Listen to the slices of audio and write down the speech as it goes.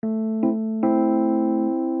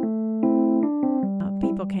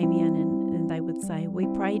came in and they would say, we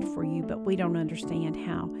prayed for you, but we don't understand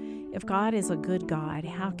how. If God is a good God,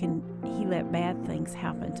 how can He let bad things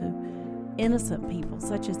happen to innocent people,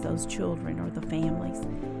 such as those children or the families?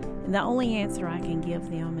 And the only answer I can give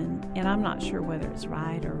them, and I'm not sure whether it's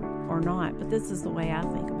right or not, but this is the way I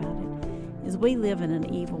think about it, is we live in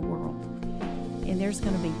an evil world. And there's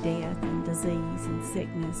going to be death and disease and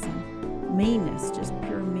sickness and meanness, just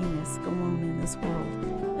pure meanness going on in this world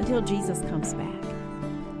until Jesus comes back.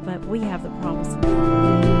 But we have the promise of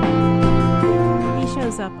God. He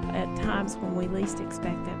shows up at times when we least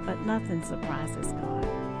expect it, but nothing surprises God.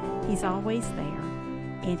 He's always there,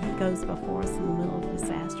 and He goes before us in the middle of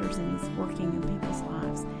disasters, and He's working in people's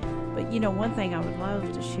lives. But one thing I would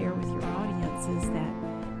love to share with your audience is that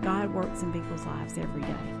God works in people's lives every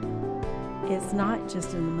day. It's not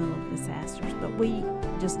just in the middle of disasters, but we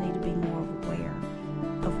just need to be more aware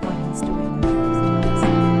of what He's doing in people's lives.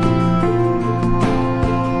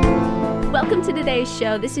 Welcome to today's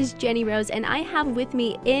show. This is Jenny Rose, and I have with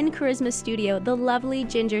me in Charisma Studio the lovely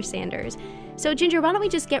Ginger Sanders. So Ginger, why don't we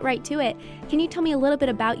just get right to it? Can you tell me a little bit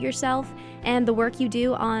about yourself and the work you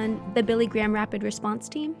do on the Billy Graham Rapid Response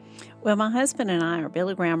Team? Well, my husband and I are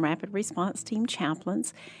Billy Graham Rapid Response Team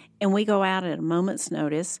chaplains, and we go out at a moment's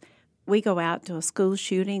notice. We go out to a school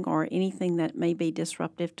shooting or anything that may be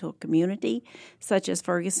disruptive to a community, such as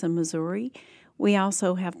Ferguson, Missouri. We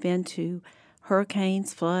also have been to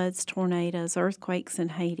hurricanes, floods, tornadoes, earthquakes in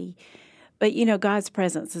Haiti. But, God's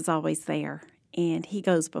presence is always there, and He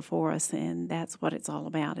goes before us, and that's what it's all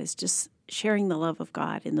about, is just sharing the love of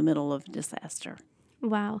God in the middle of disaster.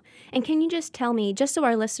 Wow. And can you just tell me, just so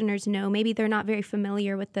our listeners know, maybe they're not very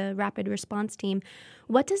familiar with the Rapid Response Team,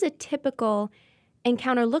 what does a typical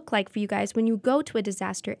encounter look like for you guys when you go to a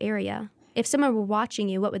disaster area? If someone were watching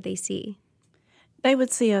you, what would they see? They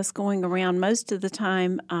would see us going around. Most of the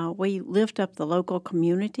time, we lift up the local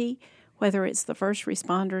community, whether it's the first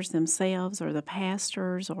responders themselves or the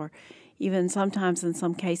pastors or even sometimes in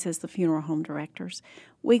some cases the funeral home directors.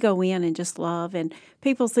 We go in and just love, and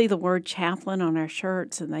people see the word chaplain on our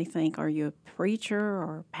shirts and they think, are you a preacher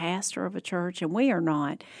or a pastor of a church? And we are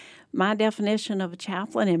not. My definition of a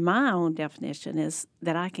chaplain and my own definition is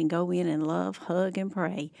that I can go in and love, hug, and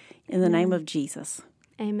pray in the name of Jesus.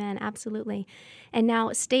 Amen. Absolutely. And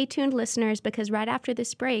now stay tuned, listeners, because right after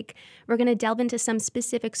this break, we're going to delve into some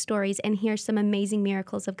specific stories and hear some amazing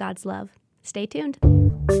miracles of God's love. Stay tuned.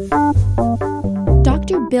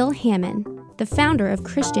 Dr. Bill Hamon, the founder of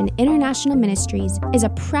Christian International Ministries, is a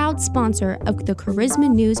proud sponsor of the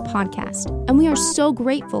Charisma News podcast, and we are so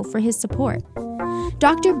grateful for his support.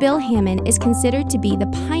 Dr. Bill Hamon is considered to be the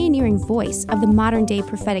pioneering voice of the modern-day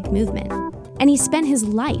prophetic movement, and he spent his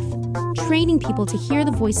life training people to hear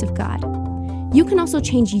the voice of God. You can also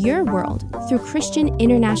change your world through Christian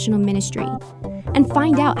International Ministry and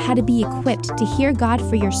find out how to be equipped to hear God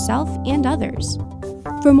for yourself and others.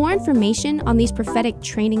 For more information on these prophetic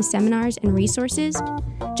training seminars and resources,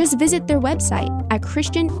 just visit their website at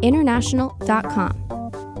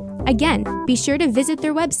christianinternational.com. Again, be sure to visit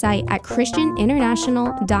their website at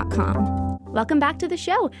christianinternational.com. Welcome back to the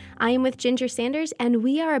show. I am with Ginger Sanders, and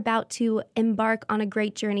we are about to embark on a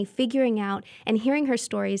great journey figuring out and hearing her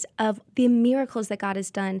stories of the miracles that God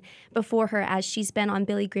has done before her as she's been on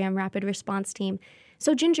Billy Graham Rapid Response Team.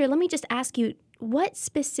 So, Ginger, let me just ask you, what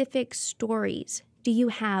specific stories do you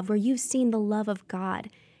have where you've seen the love of God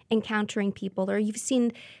encountering people, or you've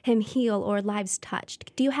seen Him heal or lives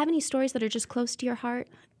touched? Do you have any stories that are just close to your heart?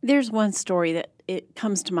 There's one story that it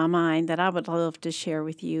comes to my mind that I would love to share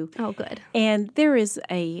with you. Oh, good. And there is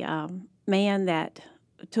a man that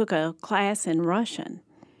took a class in Russian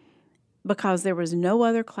because there was no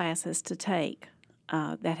other classes to take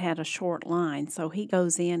that had a short line. So he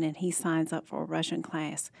goes in and he signs up for a Russian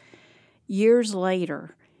class. Years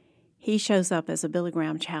later, he shows up as a Billy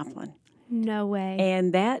Graham chaplain. No way.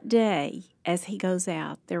 And that day, as he goes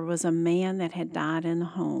out, there was a man that had died in the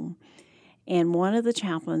home. And one of the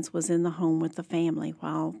chaplains was in the home with the family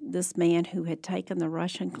while this man who had taken the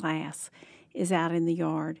Russian class is out in the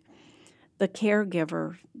yard. The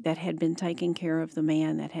caregiver that had been taking care of the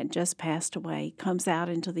man that had just passed away comes out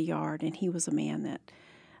into the yard, and he was a man that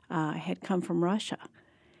had come from Russia.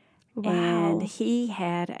 Wow. And he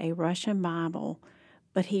had a Russian Bible,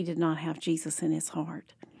 but he did not have Jesus in his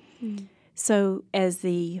heart. Mm. So as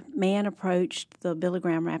the man approached the Billy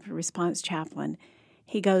Graham Rapid Response chaplain,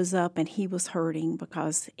 he goes up and he was hurting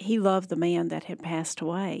because he loved the man that had passed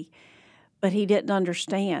away, but he didn't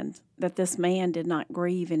understand that this man did not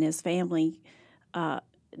grieve and his family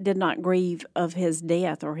did not grieve of his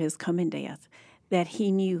death or his coming death, that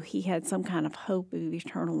he knew he had some kind of hope of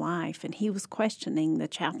eternal life, and he was questioning the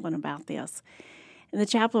chaplain about this. And the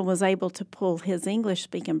chaplain was able to pull his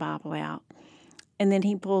English-speaking Bible out, and then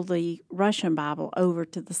he pulled the Russian Bible over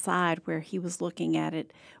to the side where he was looking at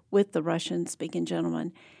it with the Russian-speaking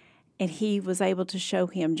gentleman, and he was able to show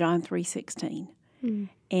him John 3:16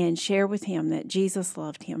 and share with him that Jesus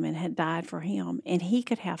loved him and had died for him, and he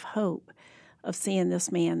could have hope of seeing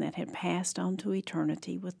this man that had passed on to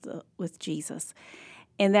eternity with Jesus.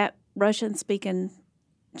 And that Russian-speaking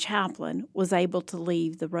chaplain was able to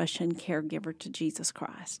leave the Russian caregiver to Jesus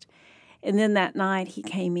Christ. And then that night he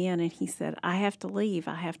came in and he said, I have to leave.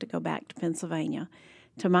 I have to go back to Pennsylvania,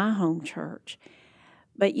 to my home church.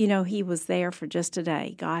 But, he was there for just a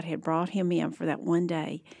day. God had brought him in for that one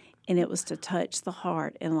day, and it was to touch the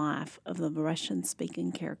heart and life of the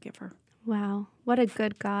Russian-speaking caregiver. Wow. What a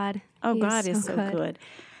good God. Oh, God is so good.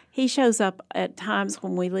 He shows up at times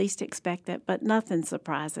when we least expect it, but nothing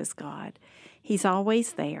surprises God. He's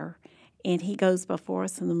always there, and he goes before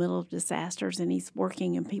us in the middle of disasters, and he's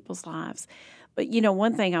working in people's lives. But,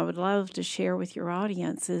 one thing I would love to share with your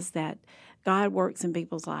audience is that God works in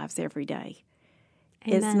people's lives every day.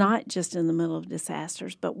 Amen. It's not just in the middle of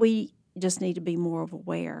disasters, but we just need to be more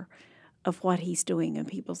aware of what he's doing in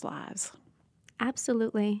people's lives.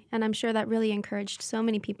 Absolutely. And I'm sure that really encouraged so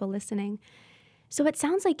many people listening. So it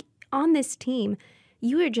sounds like on this team,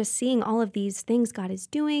 you are just seeing all of these things God is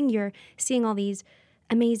doing. You're seeing all these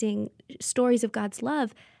amazing stories of God's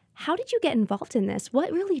love. How did you get involved in this?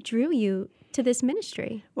 What really drew you to this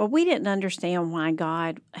ministry? Well, we didn't understand why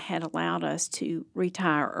God had allowed us to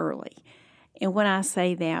retire early. And when I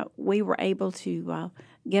say that, we were able to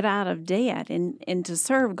get out of debt and to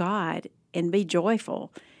serve God and be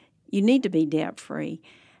joyful. You need to be debt-free.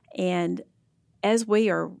 And as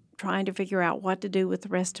we are trying to figure out what to do with the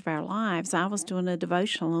rest of our lives, I was doing a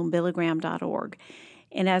devotional on billygraham.org.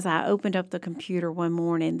 And as I opened up the computer one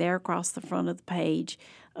morning, there across the front of the page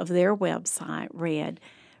of their website read,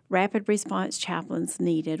 Rapid Response Chaplains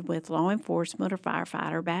Needed with Law Enforcement or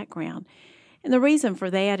Firefighter Background. And the reason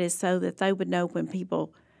for that is so that they would know when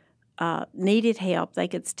people needed help, they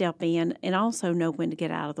could step in and also know when to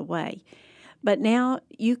get out of the way. But now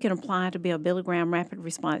you can apply to be a Billy Graham Rapid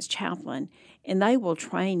Response Chaplain, and they will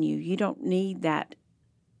train you. You don't need that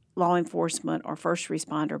law enforcement or first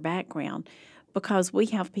responder background because we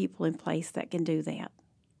have people in place that can do that.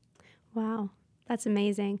 Wow, that's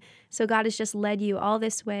amazing. So God has just led you all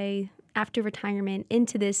this way after retirement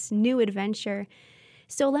into this new adventure.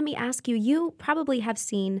 So let me ask you, you probably have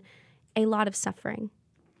seen a lot of suffering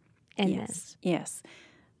in this. Yes.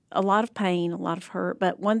 A lot of pain, a lot of hurt.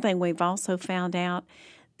 But one thing we've also found out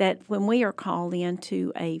that when we are called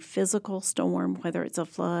into a physical storm, whether it's a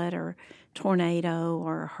flood or tornado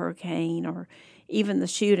or a hurricane or even the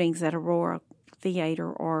shootings at Aurora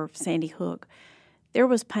Theater or Sandy Hook, there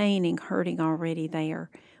was pain and hurting already there.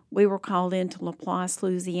 We were called into Laplace,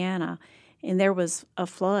 Louisiana, and there was a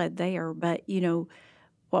flood there. But,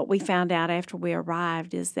 what we found out after we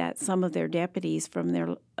arrived is that some of their deputies from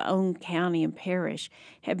their own county and parish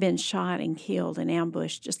had been shot and killed in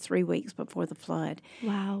ambush just 3 weeks before the flood.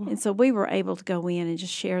 Wow. And so we were able to go in and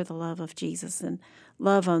just share the love of Jesus and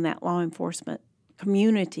love on that law enforcement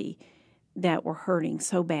community that were hurting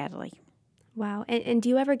so badly. Wow. And do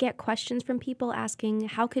you ever get questions from people asking,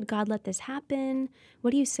 how could God let this happen?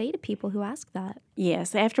 What do you say to people who ask that?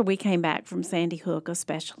 Yes. After we came back from Sandy Hook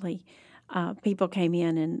especially, people came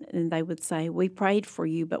in and they would say, we prayed for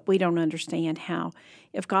you, but we don't understand how.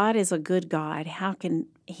 If God is a good God, how can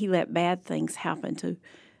he let bad things happen to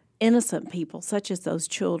innocent people, such as those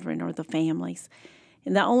children or the families?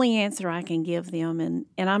 And the only answer I can give them, and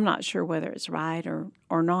I'm not sure whether it's right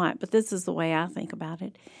or not, but this is the way I think about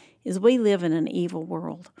it, is we live in an evil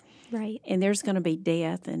world. Right. And there's going to be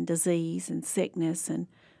death and disease and sickness and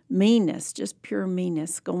meanness, just pure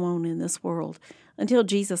meanness go on in this world until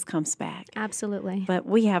Jesus comes back. Absolutely. But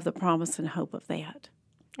we have the promise and hope of that.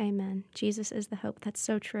 Amen. Jesus is the hope. That's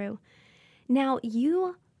so true. Now,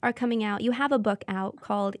 you are coming out. You have a book out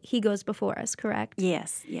called He Goes Before Us, correct?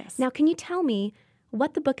 Yes. Now, can you tell me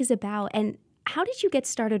what the book is about and how did you get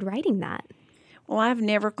started writing that? Well, I've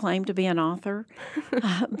never claimed to be an author,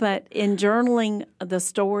 but in journaling the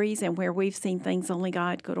stories and where we've seen things only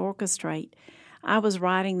God could orchestrate, I was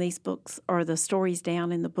writing these books or the stories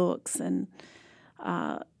down in the books, and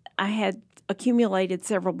I had accumulated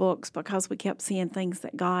several books because we kept seeing things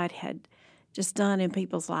that God had just done in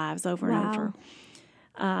people's lives over and over.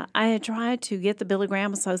 I had tried to get the Billy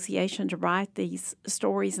Graham Association to write these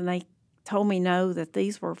stories, and they told me no, that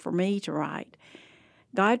these were for me to write.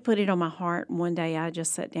 God put it on my heart, and one day I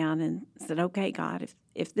just sat down and said, okay, God,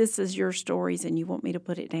 if this is your stories and you want me to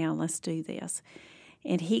put it down, let's do this.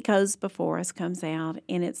 And He Goes Before Us comes out,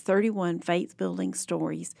 and it's 31 faith-building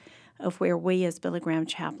stories of where we as Billy Graham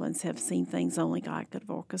chaplains have seen things only God could have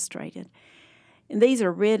orchestrated. And these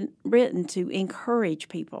are written to encourage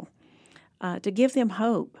people, to give them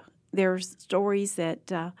hope. There's stories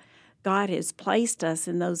that God has placed us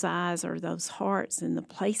in those eyes or those hearts in the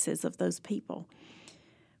places of those people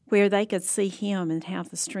where they could see Him and have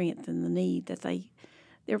the strength and the need that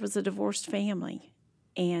there was a divorced family,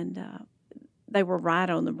 and they were right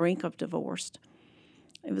on the brink of divorce.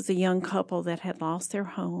 It was a young couple that had lost their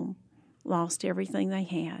home, lost everything they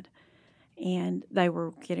had, and they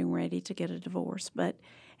were getting ready to get a divorce. But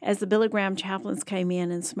as the Billy Graham chaplains came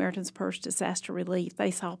in Samaritan's Purse Disaster Relief,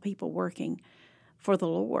 they saw people working for the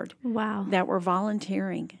Lord. Wow. That were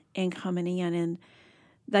volunteering and coming in, and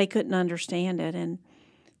they couldn't understand it. And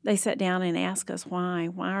they sat down and asked us why.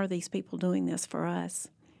 Why are these people doing this for us?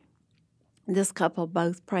 This couple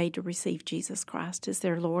both prayed to receive Jesus Christ as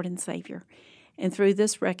their Lord and Savior. And through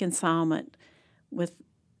this reconcilement with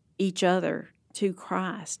each other to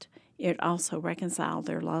Christ, it also reconciled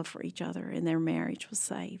their love for each other, and their marriage was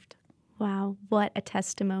saved. Wow, what a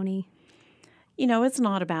testimony. You know, it's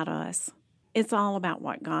not about us. It's all about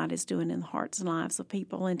what God is doing in the hearts and lives of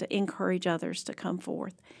people, and to encourage others to come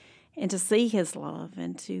forth and to see His love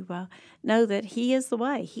and to know that He is the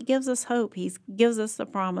way. He gives us hope. He gives us the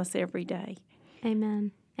promise every day.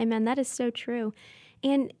 Amen. Amen. That is so true.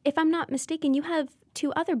 And if I'm not mistaken, you have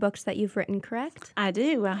 2 other books that you've written, correct? I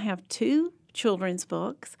do. I have 2 children's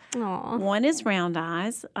books. Aww. One is Round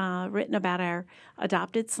Eyes, written about our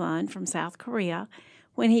adopted son from South Korea,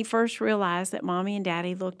 when he first realized that Mommy and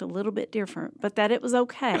Daddy looked a little bit different, but that it was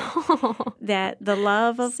okay. That the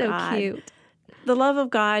love of God. So cute. The love of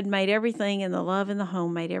God made everything, and the love in the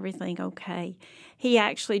home made everything okay. He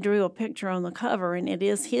actually drew a picture on the cover, and it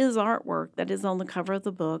is his artwork that is on the cover of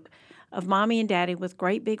the book, of Mommy and Daddy with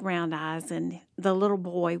great big round eyes and the little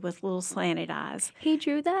boy with little slanted eyes. He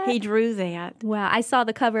drew that? He drew that. Wow, I saw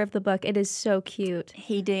the cover of the book. It is so cute.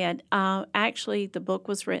 He did. Actually, the book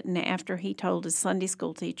was written after he told his Sunday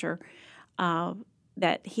school teacher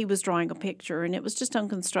that he was drawing a picture, and it was just on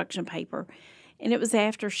construction paper. And it was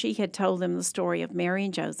after she had told them the story of Mary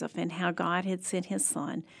and Joseph and how God had sent His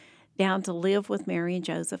son down to live with Mary and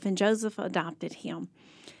Joseph adopted him.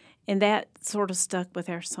 And that sort of stuck with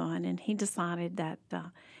our son, and he decided that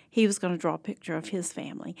he was going to draw a picture of his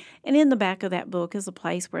family. And in the back of that book is a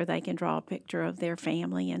place where they can draw a picture of their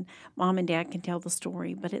family, and Mom and Dad can tell the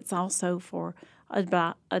story, but it's also for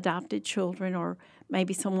adopted children or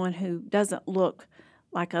maybe someone who doesn't look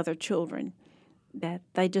like other children, that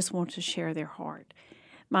they just want to share their heart.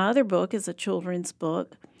 My other book is a children's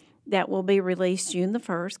book that will be released June the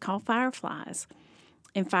 1st called Fireflies.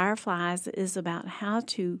 And Fireflies is about how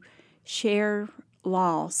to share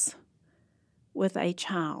loss with a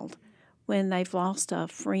child when they've lost a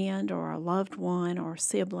friend or a loved one or a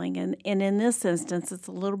sibling. And in this instance, it's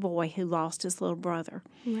a little boy who lost his little brother.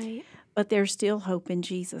 Right. But there's still hope in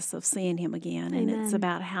Jesus of seeing Him again. Amen. And it's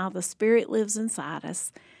about how the Spirit lives inside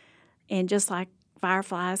us. And just like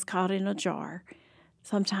fireflies caught in a jar,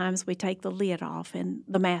 sometimes we take the lid off, and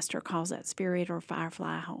the Master calls that spirit or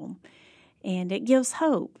firefly home. And it gives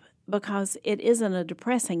hope because it isn't a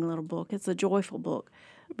depressing little book. It's a joyful book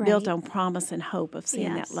built on promise and hope of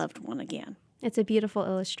seeing that loved one again. It's a beautiful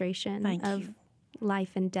illustration of you.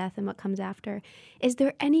 Life and death and what comes after. Is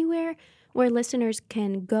there anywhere where listeners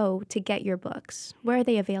can go to get your books? Where are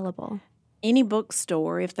they available? Any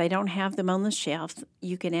bookstore, if they don't have them on the shelf,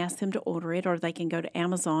 you can ask them to order it, or they can go to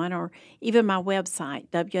Amazon or even my website,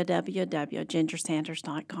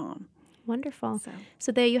 www.gingersanders.com. Wonderful.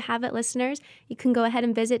 So there you have it, listeners. You can go ahead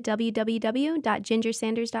and visit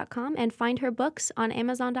www.gingersanders.com and find her books on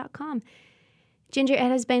Amazon.com. Ginger, it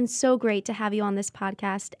has been so great to have you on this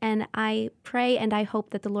podcast, and I pray and I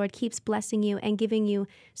hope that the Lord keeps blessing you and giving you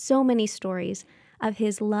so many stories of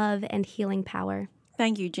His love and healing power.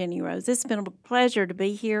 Thank you, Jenny Rose. It's been a pleasure to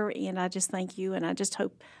be here, and I just thank you, and I just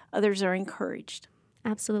hope others are encouraged.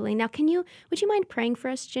 Absolutely. Now, would you mind praying for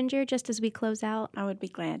us, Ginger, just as we close out? I would be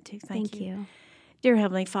glad to. Thank you. Dear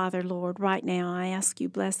Heavenly Father, Lord, right now I ask you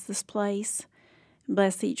bless this place,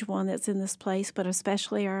 bless each one that's in this place, but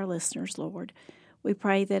especially our listeners, Lord. We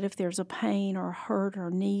pray that if there's a pain or hurt or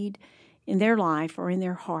need in their life or in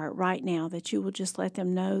their heart right now, that you will just let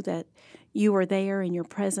them know that you are there and your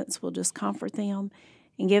presence will just comfort them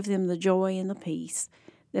and give them the joy and the peace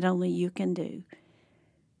that only you can do.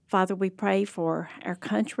 Father, we pray for our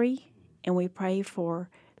country, and we pray for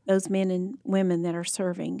those men and women that are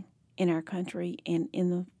serving in our country and in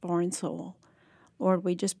the foreign soil. Lord,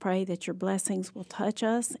 we just pray that your blessings will touch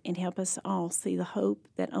us and help us all see the hope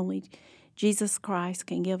that only Jesus Christ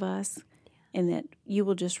can give us, and that you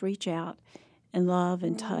will just reach out and love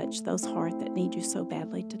and touch those hearts that need you so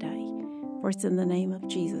badly today. For it's in the name of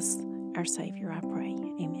Jesus, our Savior, I pray.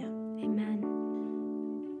 Amen.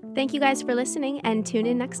 Amen. Thank you guys for listening, and tune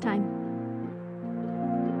in next time.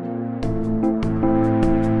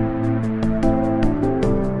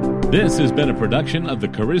 This has been a production of the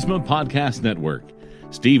Charisma Podcast Network.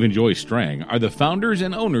 Steve and Joyce Strang are the founders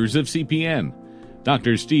and owners of CPN.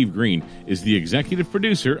 Dr. Steve Green is the executive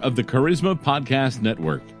producer of the Charisma Podcast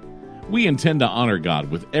Network. We intend to honor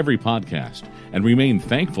God with every podcast and remain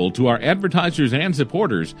thankful to our advertisers and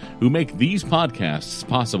supporters who make these podcasts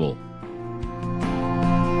possible.